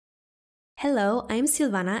Hello, I'm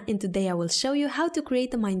Silvana and today I will show you how to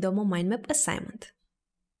create a Mindomo mind map assignment.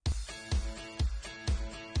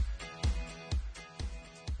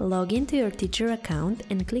 Log into your teacher account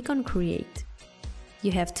and click on Create.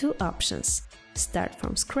 You have two options: start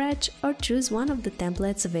from scratch or choose one of the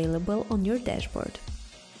templates available on your dashboard.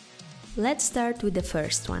 Let's start with the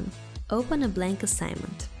first one. Open a blank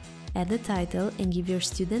assignment. Add a title and give your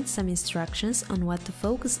students some instructions on what to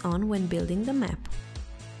focus on when building the map.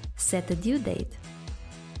 Set a due date.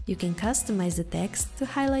 You can customize the text to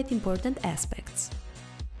highlight important aspects.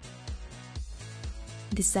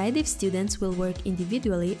 Decide if students will work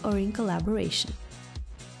individually or in collaboration.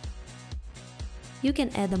 You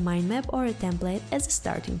can add a mind map or a template as a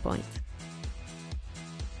starting point.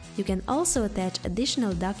 You can also attach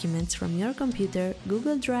additional documents from your computer,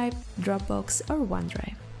 Google Drive, Dropbox, or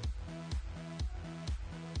OneDrive.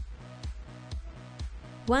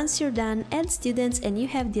 Once you're done, add students and you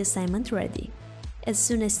have the assignment ready. As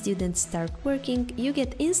soon as students start working, you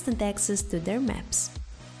get instant access to their maps.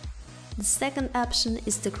 The second option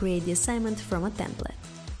is to create the assignment from a template.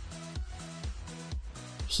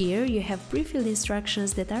 Here you have pre-filled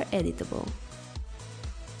instructions that are editable.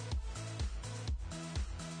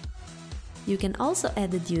 You can also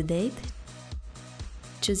add a due date,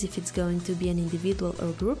 choose if it's going to be an individual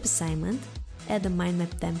or group assignment, add a mind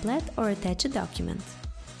map template or attach a document.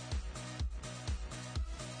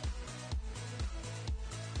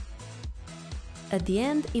 At the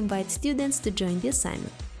end, invite students to join the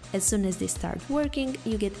assignment. As soon as they start working,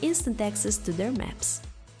 you get instant access to their maps.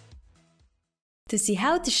 To see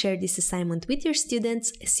how to share this assignment with your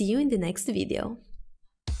students, see you in the next video.